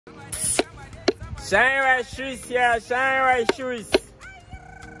Shine white shoes here, shine white shoes.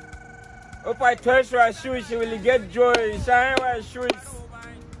 If I touch your shoes, you will get joy. Shine white shoes.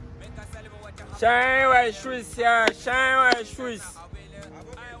 Shine white shoes here, shine white shoes.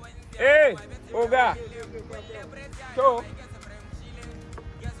 Hey, Oga. So,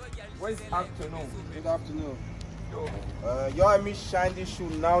 what's afternoon? Good afternoon. You and me shine this shoe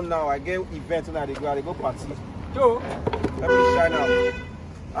now. I get event and I go party. So, let me shine out.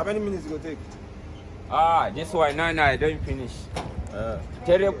 How many minutes it will take? This one, no, I don't finish.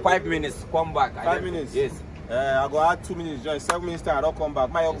 5 minutes, come back. 5 minutes? Yes. I go add 2 minutes, join. 7 minutes time, I don't come back.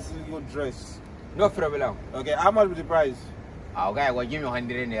 My yes. Go dress. No problem. Okay, how much be the price? Okay, I will give you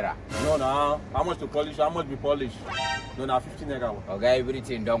 100 naira. No. How much to polish? How much be polish? No, 15 naira. Okay,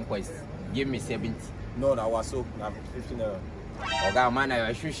 everything don't cost. Give me 70. No, was so. 15 naira. Okay, man,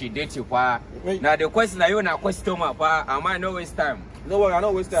 I should she date you for. Now the question you na customer pa. Am I no waste time? No worry, I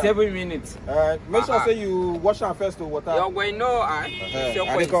no waste time. 7 minutes. Make sure say you wash them first to water. You're going no,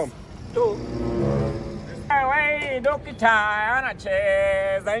 I come. Two. Away, doctor, on a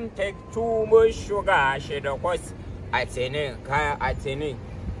chair and take too much sugar. She don't cost. Attending.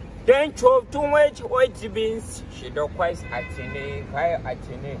 Don't chop too much white beans. She don't quite attending.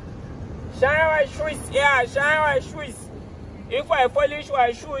 Shine my shoes, yeah, shine my shoes. If I polish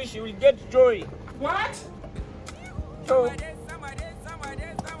my shoes, she will get joy. What? So, attending.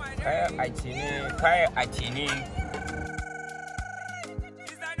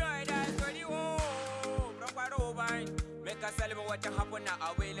 Make a celebrate what happened now,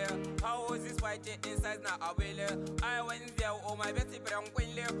 Awele. How is this white inside now, Awele? I went there, oh my Betty from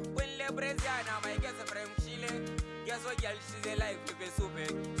Quinle, Braziliana, my guess from Chile. Guess what, girl, she's a life to be super.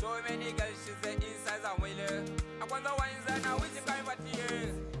 So many girls, she's a inside Awele. I want the ones that now with the kind of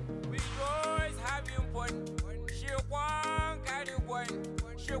tears. We always having fun. She won't carry one.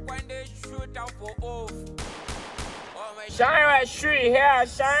 She want to shoot out for off. Shine my shoe here,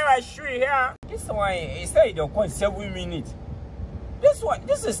 shine my shoe here. This one, he said it don't cost 7 minutes.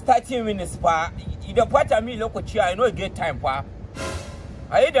 This is 30 minutes, pa. You don't part of me, look at you, I know get time, pa.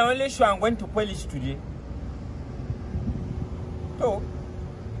 Are you the only shoe I'm going to polish today? So,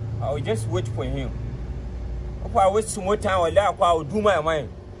 I will just wait for him. If I waste some more time, I will do my mind.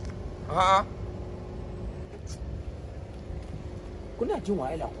 Kuna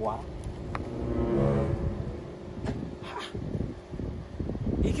jua ila kwa.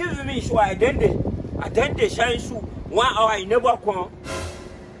 He gives me shoe, I done the shine shoe 1 hour, I never come.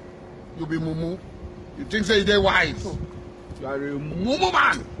 You be mumu. You think say they wise? You are a mumu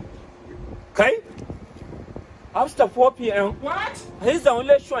man. Okay? After 4 p.m. What? He's the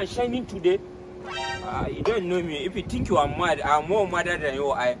only shoe I'm shining today. You don't know me. If you think you are mad, I'm more madder than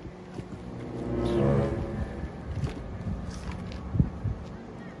you are.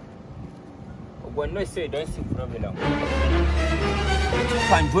 But no say don't see problem.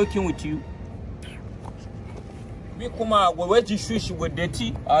 I'm joking with you. Me kuma where the shoe she was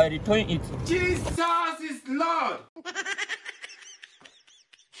dirty, I return it. Jesus is Lord.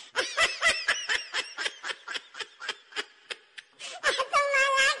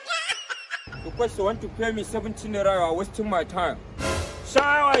 Because you want to pay me 17 naira, you are wasting my time.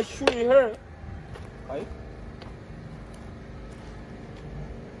 Shine my shoe here. Right?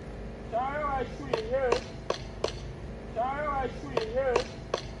 Shine my shoe here. Shine my shoe here.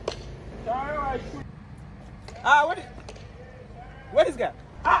 Shine my shoe. What is that?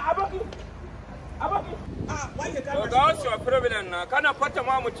 About you. Why you can't? What's your problem now? Can I put a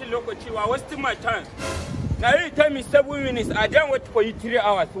mom with you wasting my time? Now you tell me 7 minutes. I don't wait for you 3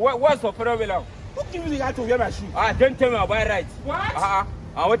 hours. What's your problem? Who gives you the right to wear my shoe? Don't tell me about right. What?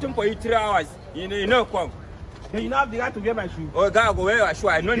 I'm waiting for you 3 hours. You know, come. Then you don't have the right to wear my shoe. Oh, God, go wear your shoe.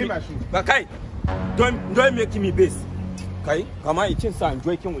 I know you. My shoe. But okay, don't make me base. Okay, come on, it's I'm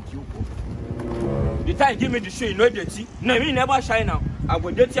joking with you. The time give me the shoe, you know dirty. No, me never shine now. I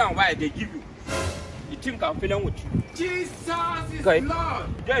go dirty and why they give you. You think I'm feeling with you? Jesus is okay. Lord.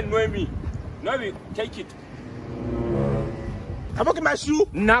 You don't know me. Now we take it. I'm looking at my shoe.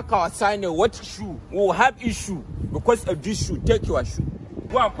 Knock our sign what shoe? We will have issue because of this shoe. Take your shoe.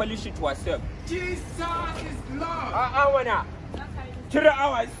 Go and polish it yourself. Jesus is Lord. I wanna 3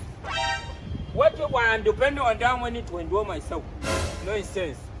 hours. What you want? Depending on that money to endure myself. No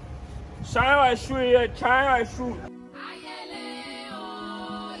sense. Shine my shoe here. Shine my shoe.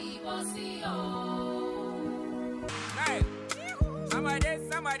 Hey, somebody.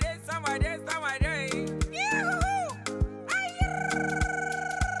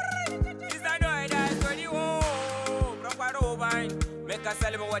 Make a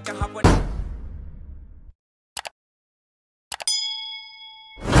celebrate what happened.